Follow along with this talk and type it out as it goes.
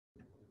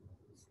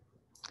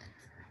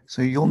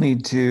So you'll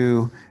need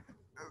to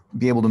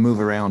be able to move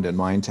around in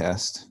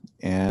Minetest.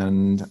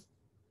 And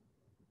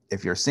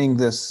if you're seeing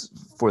this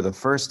for the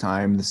first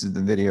time, this is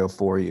the video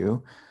for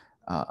you.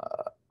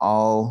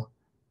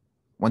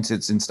 Once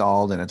it's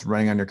installed and it's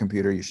running on your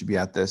computer, you should be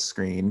at this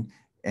screen.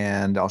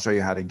 And I'll show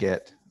you how to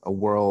get a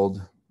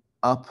world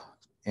up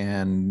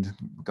and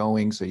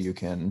going so you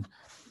can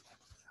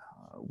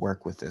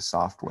work with this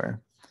software.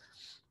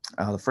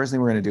 The first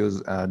thing we're going to do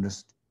is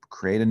just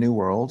create a new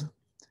world,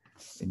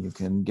 and you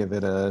can give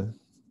it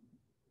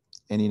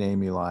any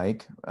name you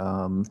like.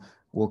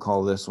 We'll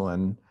call this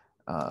one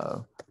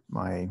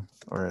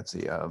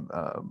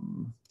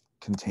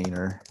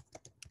container,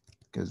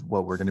 because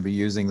what we're going to be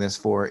using this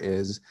for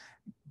is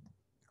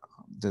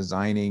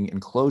designing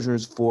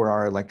enclosures for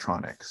our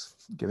electronics,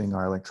 giving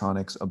our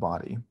electronics a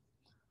body.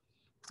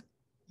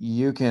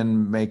 You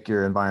can make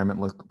your environment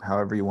look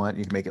however you want.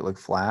 You can make it look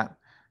flat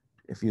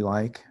if you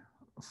like,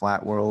 a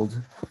flat world.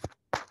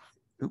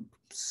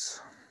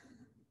 Oops.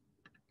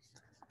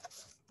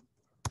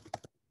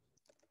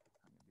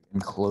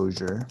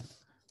 Enclosure,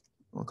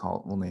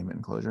 we'll name it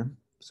enclosure.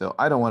 So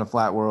I don't want a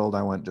flat world.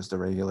 I want just a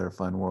regular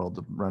fun world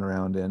to run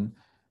around in.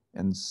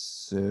 And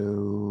so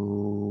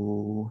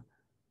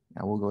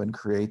yeah, we'll go ahead and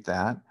create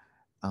that.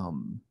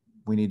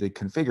 We need to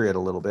configure it a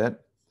little bit.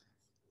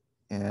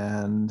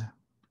 And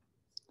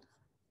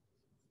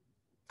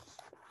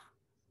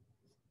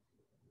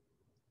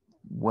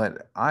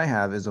what I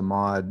have is a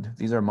mod.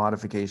 These are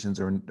modifications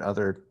or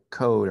other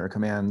code or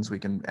commands we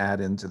can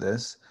add into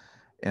this.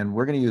 And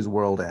we're going to use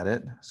world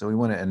edit. So we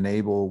want to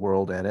enable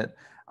world edit.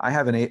 I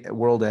have a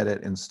world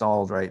edit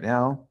installed right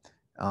now,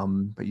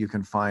 but you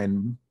can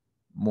find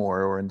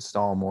more or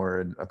install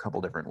more in a couple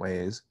different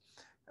ways.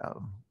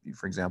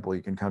 For example,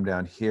 you can come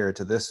down here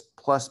to this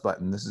plus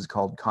button. This is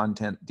called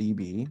Content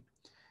DB.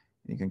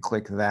 You can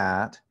click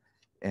that,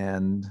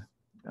 and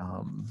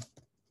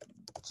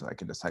so I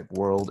can just type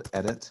world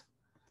edit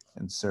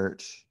and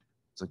search.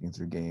 It's looking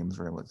through games.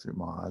 We're going to look through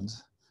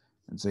mods.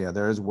 And so yeah,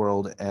 there's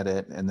world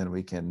edit, and then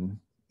we can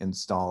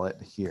install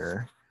it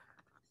here.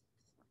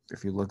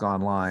 If you look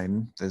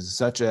online, there's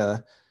such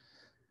a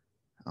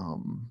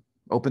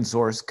open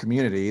source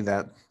community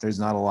that there's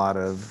not a lot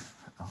of,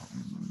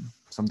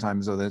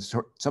 sometimes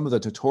some of the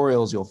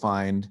tutorials you'll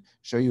find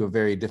show you a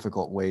very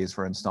difficult ways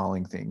for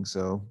installing things.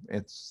 So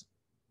it's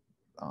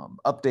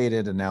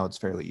updated, and now it's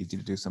fairly easy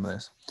to do some of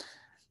this.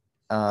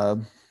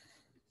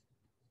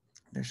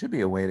 There should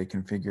be a way to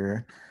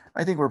configure.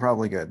 I think we're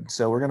probably good.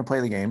 So we're going to play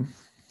the game.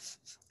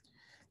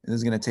 And this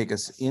is going to take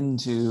us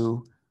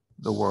into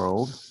the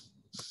world,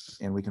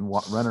 and we can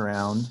run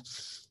around.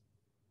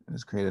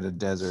 It's created a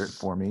desert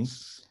for me.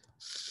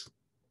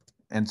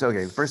 And so,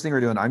 okay, first thing we're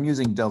doing, I'm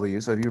using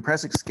W. So if you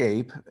press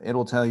escape,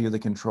 it'll tell you the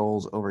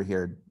controls over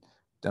here.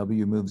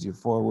 W moves you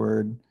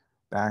forward,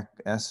 back,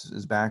 S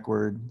is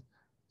backward,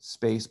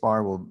 space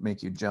bar will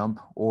make you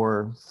jump,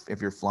 or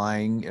if you're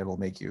flying, it'll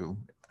make you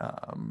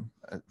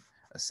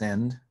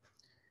ascend.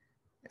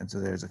 And so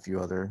there's a few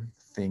other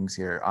things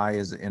here. I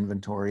is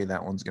inventory.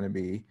 That one's going to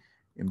be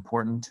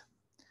important.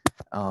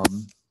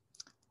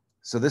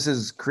 So this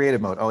is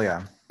creative mode. Oh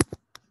yeah,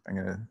 I'm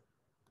going to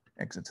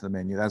exit to the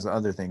menu. That's the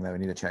other thing that we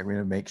need to check. We need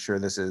to make sure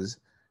it is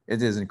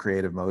in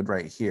creative mode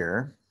right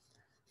here.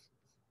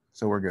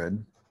 So we're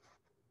good.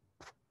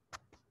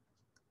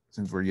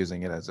 Since we're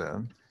using it as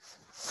a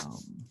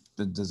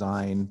the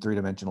design,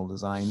 three-dimensional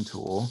design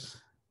tool,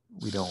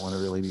 we don't want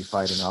to really be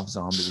fighting off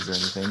zombies or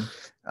anything.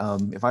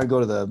 If I go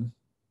to the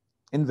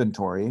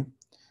inventory,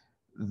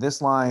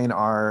 this line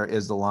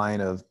is the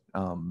line of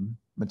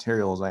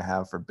materials I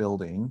have for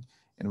building,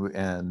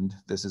 and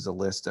this is a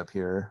list up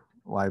here,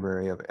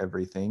 library of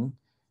everything,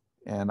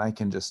 and I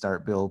can just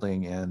start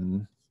building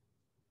in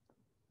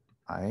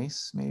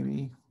ice,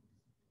 maybe.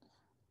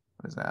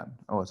 What is that?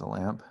 Oh, it's a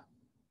lamp.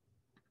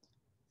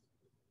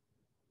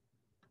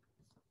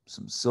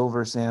 Some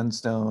silver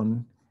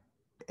sandstone,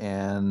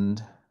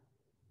 and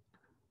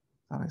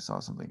I thought I saw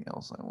something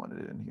else I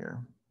wanted in here.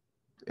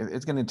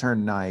 It's going to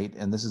turn night,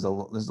 and this is a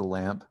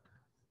lamp.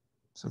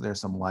 So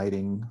there's some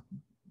lighting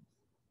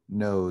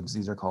nodes.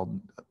 These are called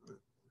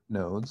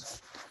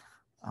nodes.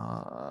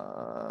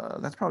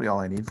 That's probably all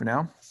I need for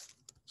now.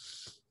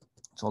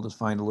 So I'll just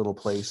find a little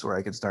place where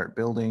I can start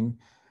building.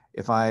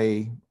 If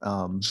I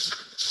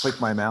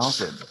click my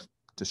mouse, it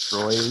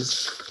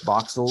destroys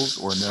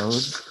voxels or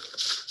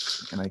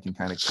nodes, and I can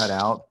kind of cut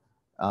out.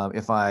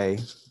 If I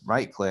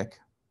right click,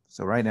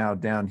 so right now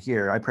down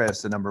here, I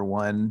press the number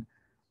 1.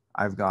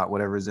 I've got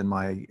whatever's in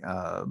my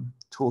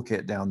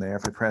toolkit down there.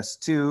 If I press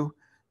 2,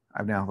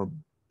 I now have a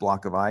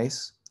block of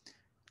ice.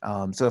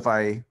 So if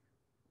I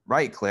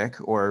right click,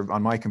 or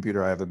on my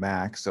computer I have a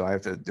Mac, so I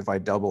have to, if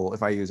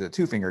I use a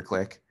 2-finger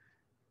click,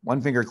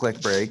 1-finger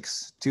click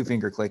breaks,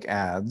 2-finger click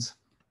adds,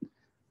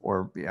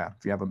 or yeah,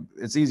 if you have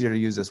it's easier to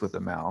use this with a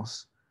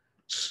mouse.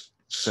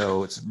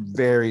 So it's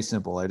very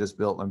simple.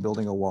 I'm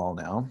building a wall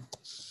now.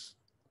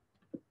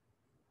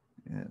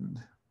 And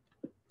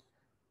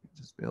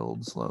just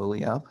build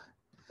slowly up.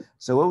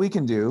 So what we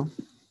can do,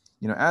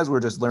 as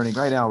we're just learning,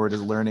 right now we're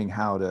just learning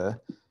how to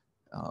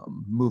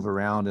move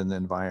around in the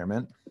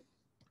environment.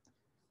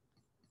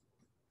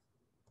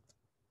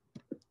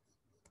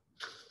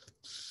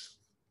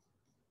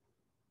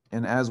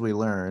 And as we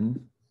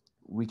learn,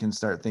 we can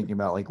start thinking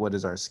about like, what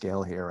is our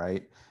scale here,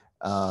 right?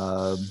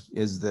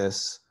 Is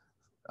this,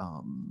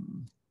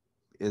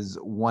 is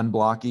one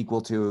block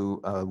equal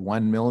to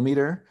 1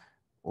 millimeter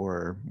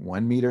or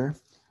 1 meter?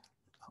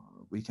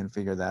 We can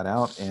figure that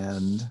out,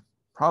 and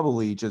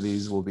probably each of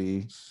these will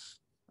be,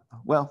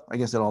 well, I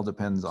guess it all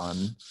depends on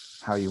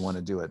how you want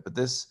to do it, but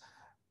this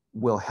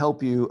will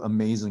help you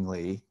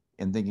amazingly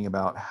in thinking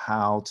about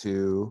how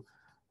to,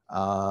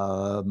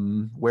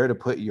 where to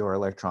put your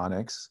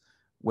electronics,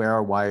 where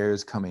are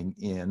wires coming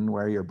in,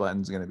 where are your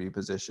buttons going to be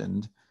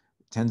positioned.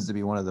 It tends to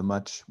be one of the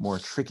much more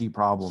tricky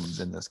problems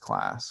in this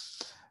class.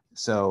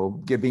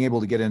 So being able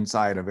to get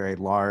inside a very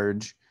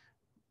large,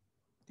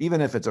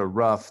 even if it's a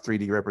rough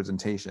 3D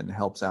representation,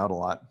 helps out a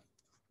lot.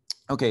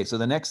 Okay, so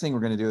the next thing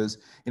we're going to do is,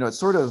 it's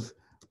sort of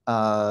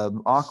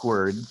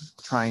awkward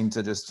trying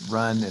to just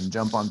run and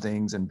jump on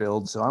things and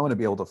build. So I want to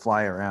be able to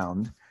fly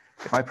around.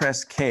 If I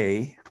press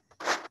K,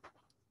 I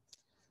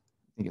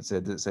think it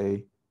said to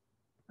say,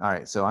 all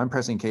right, so I'm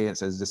pressing K, it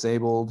says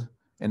disabled,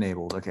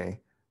 enabled.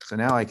 Okay, so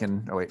now I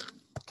can, oh wait,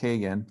 K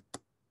again,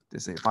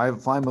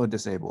 fly mode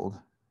disabled.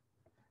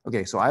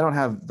 Okay, so I don't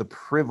have the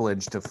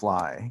privilege to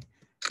fly.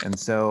 And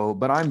so,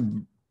 but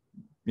I'm,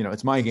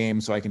 it's my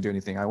game, so I can do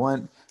anything I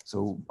want.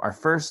 So our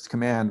first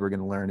command we're going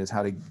to learn is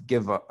how to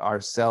give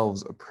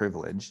ourselves a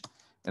privilege.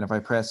 And if I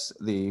press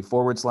the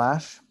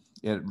 /,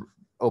 it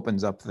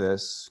opens up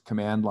this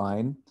command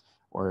line,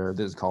 or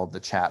this is called the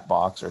chat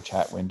box or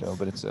chat window,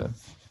 but it's a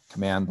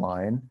command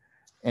line.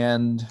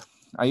 And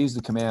I use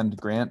the command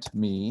grant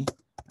me.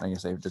 I can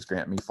say just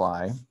grant me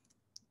fly.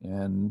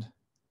 And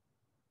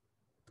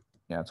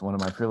yeah, it's one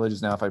of my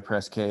privileges. Now if I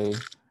press K,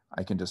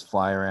 I can just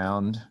fly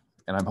around,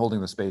 and I'm holding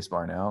the space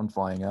bar now and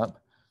flying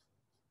up,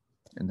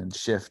 and then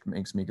shift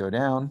makes me go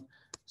down.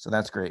 So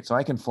that's great. So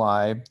I can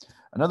fly.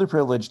 Another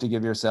privilege to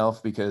give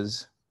yourself,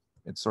 because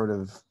it's sort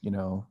of, it's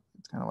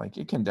kind of like,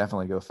 it can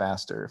definitely go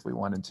faster if we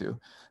wanted to.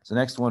 So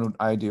next one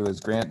I do is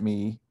grant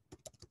me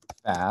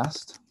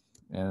fast,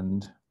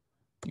 and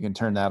you can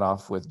turn that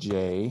off with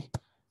J.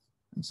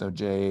 And so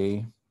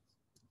J,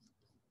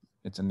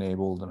 it's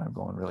enabled, and I'm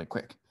going really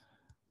quick.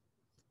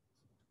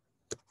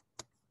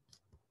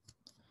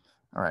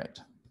 All right.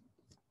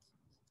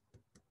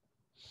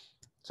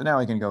 So now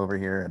I can go over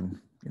here and,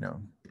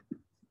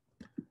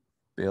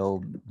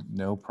 build,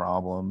 no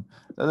problem.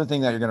 The other thing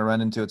that you're going to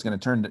run into, it's going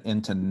to turn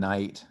into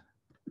night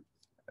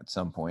at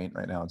some point.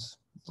 Right now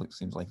it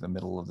seems like the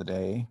middle of the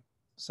day.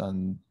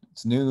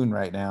 It's noon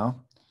right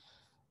now.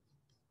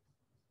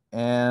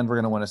 And we're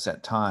going to want to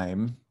set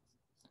time.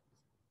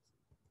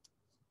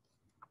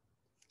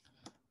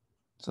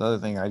 So the other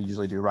thing I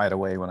usually do right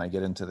away when I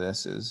get into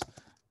this is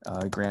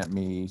grant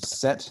me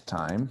set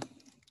time.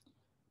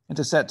 And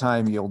to set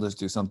time, you'll just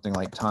do something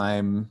like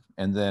time,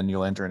 and then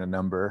you'll enter in a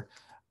number.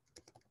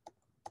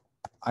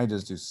 I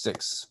just do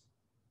 6.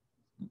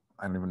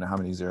 I don't even know how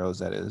many zeros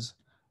that is.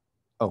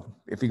 Oh,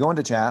 if you go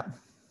into chat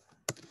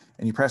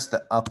and you press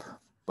the up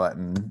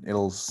button,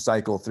 it'll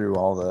cycle through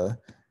all the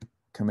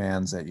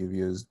commands that you've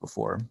used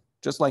before,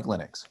 just like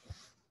Linux,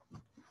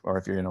 or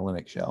if you're in a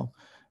Linux shell.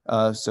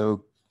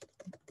 So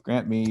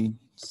grant me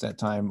set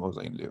time. What was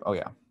I going to do? Oh,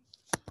 yeah.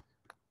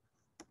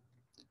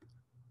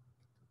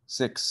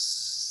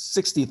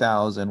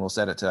 60,000. We'll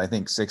set it to, I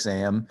think, 6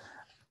 a.m.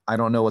 I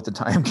don't know what the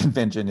time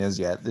convention is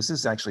yet. This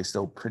is actually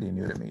still pretty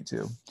new to me,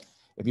 too.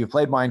 If you've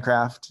played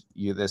Minecraft,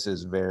 this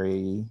is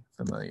very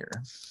familiar,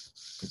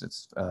 because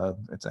it's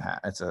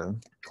a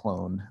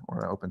clone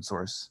or an open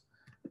source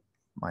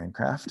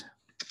Minecraft.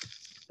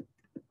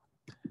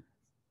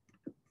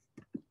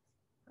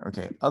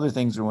 Okay, other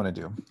things we want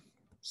to do.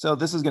 So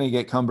this is going to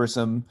get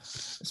cumbersome,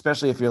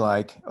 especially if you're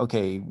like,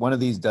 okay, one of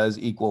these does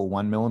equal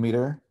 1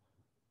 millimeter.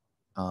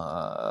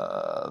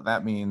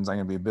 That means I'm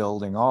going to be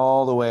building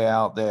all the way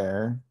out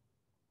there.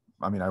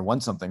 I mean, I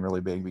want something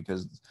really big,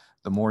 because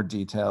the more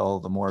detail,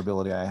 the more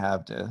ability I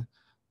have to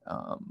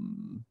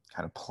kind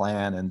of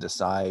plan and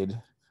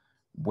decide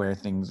where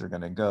things are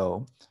going to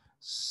go.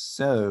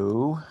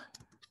 So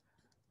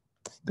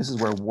this is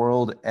where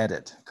world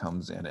edit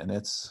comes in, and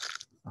it's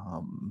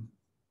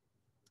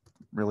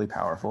really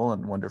powerful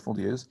and wonderful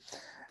to use.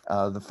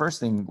 The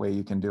first way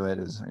you can do it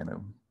is, I'm going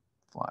to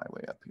fly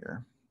way up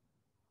here.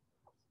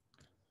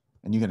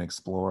 And you can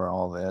explore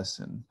all this,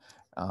 and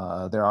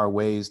there are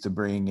ways to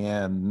bring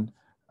in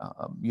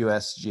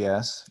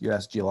USGS,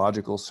 US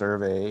Geological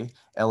Survey,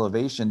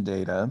 elevation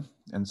data.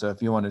 And so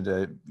if you wanted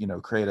to,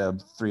 create a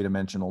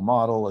 3-dimensional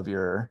model of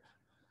your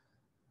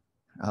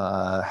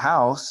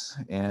house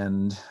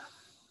and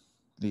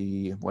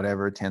the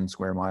whatever 10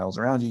 square miles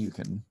around you,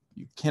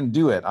 you can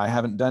do it. I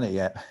haven't done it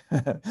yet,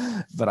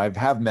 but I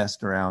have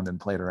messed around and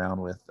played around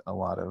with a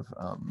lot of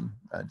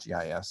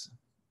GIS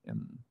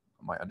in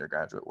my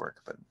undergraduate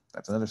work, but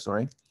that's another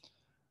story.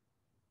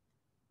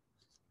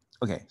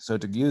 Okay, so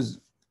to use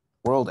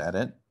world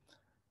edit,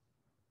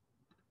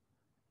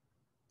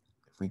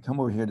 if we come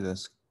over here to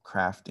this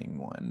crafting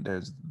one.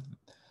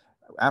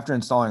 After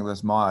installing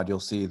this mod, you'll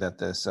see that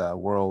this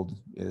world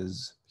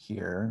is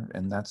here,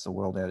 and that's the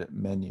world edit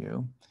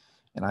menu.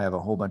 And I have a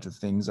whole bunch of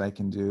things I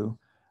can do.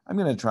 I'm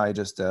going to try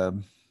just,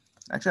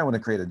 actually I want to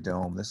create a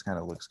dome. This kind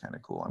of looks kind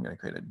of cool. I'm going to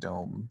create a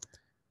dome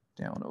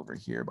down over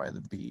here by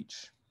the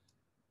beach.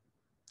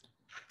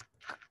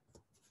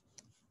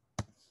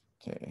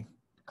 Okay,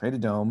 create a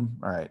dome.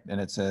 All right,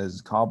 and it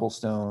says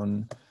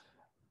cobblestone.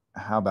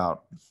 How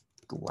about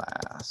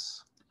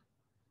glass?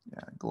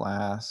 Yeah,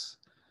 glass.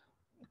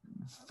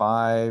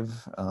 5.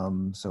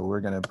 So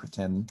we're going to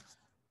pretend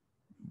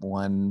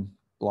one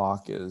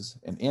block is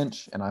an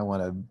inch, and I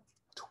want a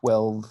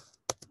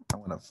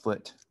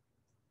foot.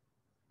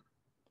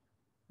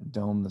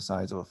 Dome the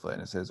size of a foot.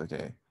 And it says,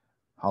 okay,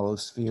 hollow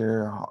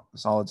sphere,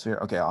 solid sphere.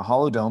 Okay, a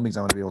hollow dome because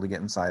I want to be able to get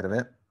inside of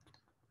it.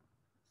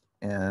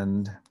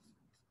 And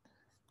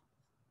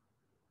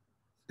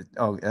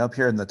up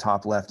here in the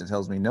top left, it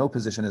tells me no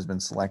position has been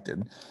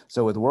selected.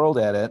 So with World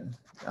Edit,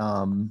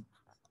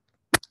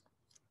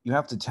 you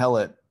have to tell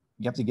it,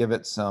 you have to give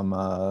it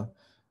some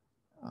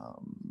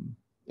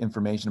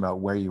information about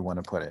where you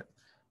want to put it.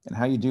 And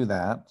how you do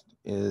that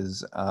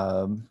is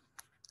a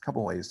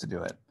couple ways to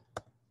do it.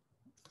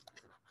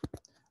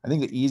 I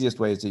think the easiest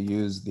way is to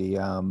use the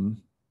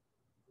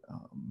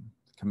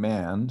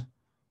command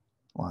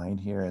line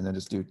here and then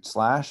just do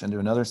slash and do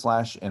another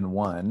slash and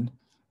 1.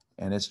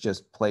 And it's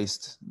just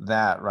placed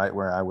that right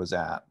where I was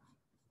at,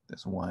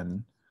 this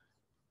 1.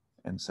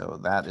 And so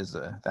that is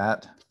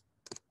that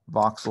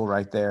voxel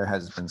right there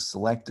has been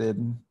selected.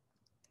 And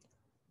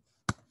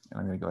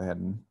I'm going to go ahead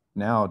and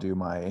now do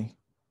my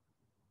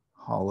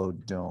hollow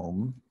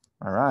dome.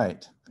 All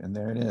right, and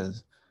there it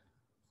is.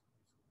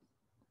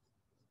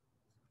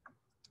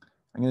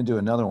 I'm going to do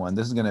another one.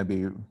 This is going to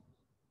be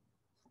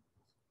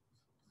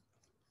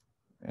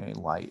a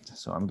light.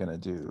 So I'm going to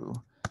do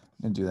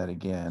that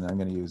again. I'm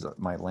going to use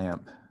my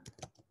lamp.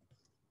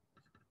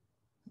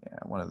 Yeah,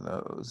 one of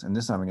those. And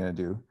this time I'm going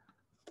to do,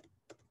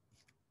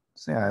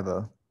 say I have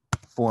a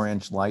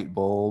 4-inch light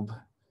bulb.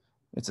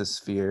 It's a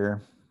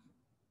sphere.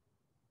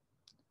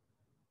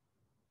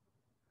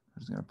 I'm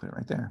just going to put it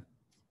right there.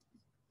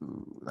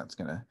 Ooh, that's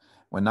going to,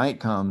 when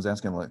night comes,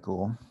 that's going to look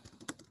cool.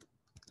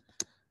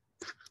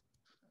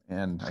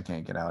 And I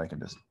can't get out. I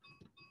can just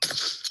break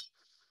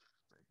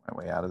my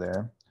way out of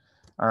there.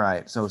 All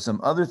right, so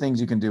some other things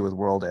you can do with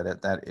World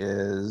Edit that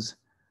is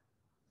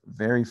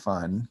very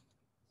fun.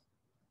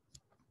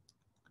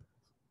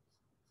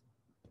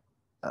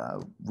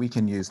 We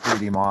can use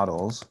 3D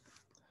models.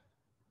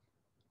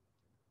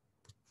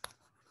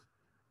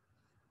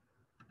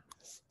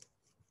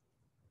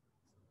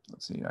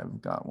 Let's see,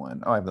 I've got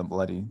one. Oh, I have the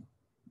bloody,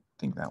 I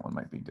think that one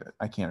might be good.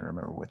 I can't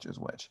remember which is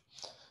which.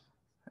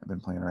 I've been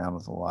playing around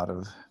with a lot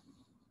of,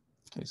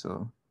 okay,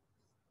 so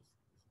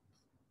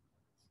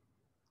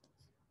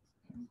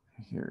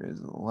here is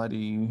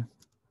Luddy,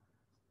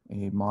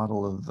 a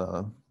model of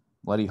the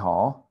Luddy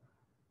Hall.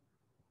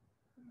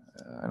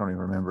 I don't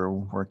even remember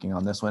working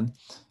on this one.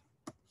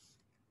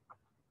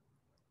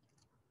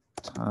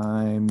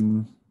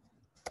 Time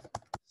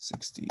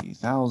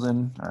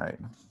 60,000. All right.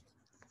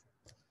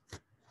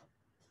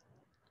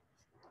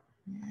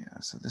 Yeah,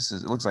 so this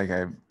is, it looks like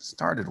I've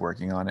started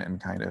working on it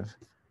and kind of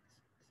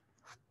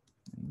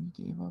maybe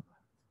gave up.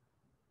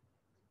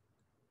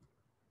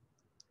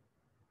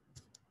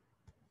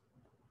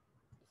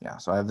 Yeah,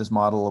 so I have this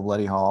model of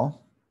Letty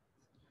Hall.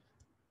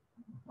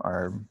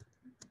 Our,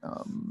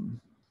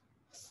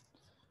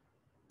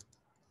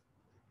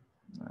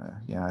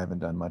 yeah, I haven't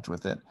done much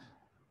with it.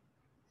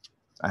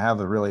 I have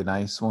a really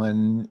nice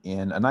one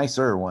a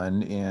nicer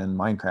one in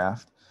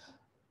Minecraft.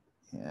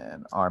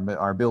 And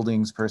our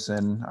buildings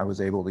person, I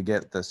was able to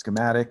get the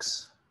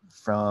schematics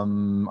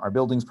from our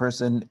buildings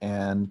person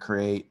and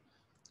create,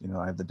 you know,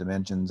 I have the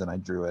dimensions and I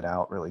drew it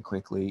out really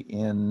quickly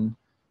in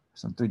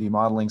some 3D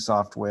modeling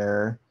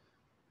software.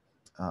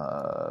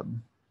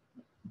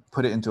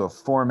 Put it into a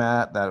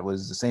format that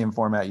was the same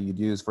format you'd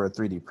use for a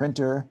 3D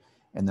printer.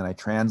 And then I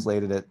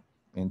translated it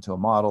into a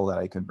model that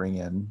I could bring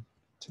in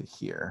to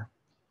here.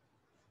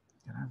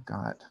 And I've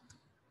got,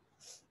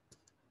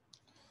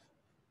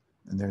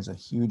 and there's a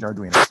huge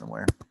Arduino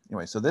somewhere.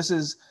 Anyway, so this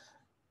is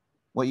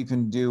what you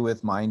can do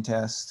with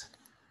Minetest.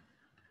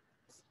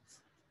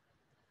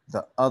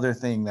 The other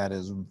thing that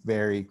is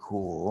very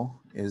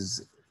cool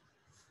is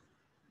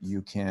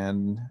you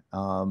can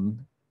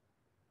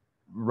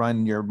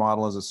run your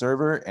model as a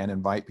server and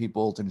invite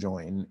people to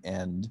join,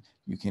 and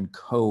you can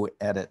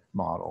co-edit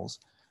models,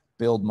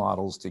 build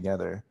models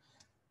together.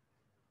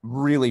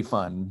 Really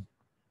fun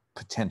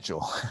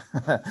potential.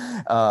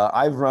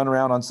 I've run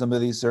around on some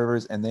of these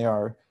servers and they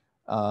are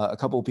a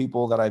couple of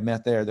people that I've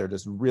met there. They're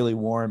just really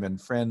warm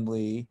and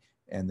friendly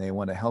and they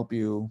want to help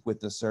you with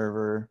the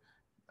server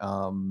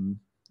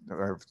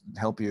or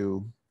help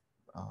you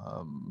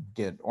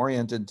get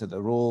oriented to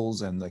the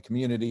rules and the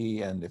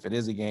community. And if it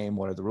is a game,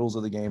 what are the rules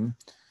of the game?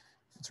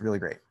 It's really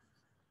great.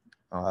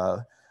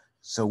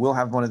 So we'll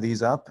have one of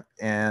these up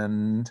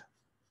and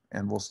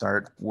we'll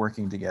start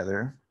working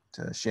together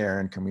to share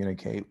and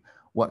communicate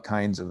what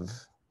kinds of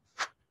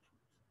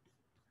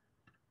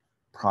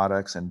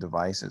products and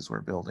devices we're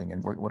building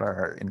and what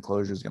our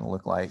enclosure is going to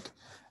look like,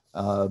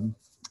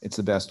 it's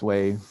the best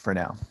way for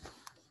now.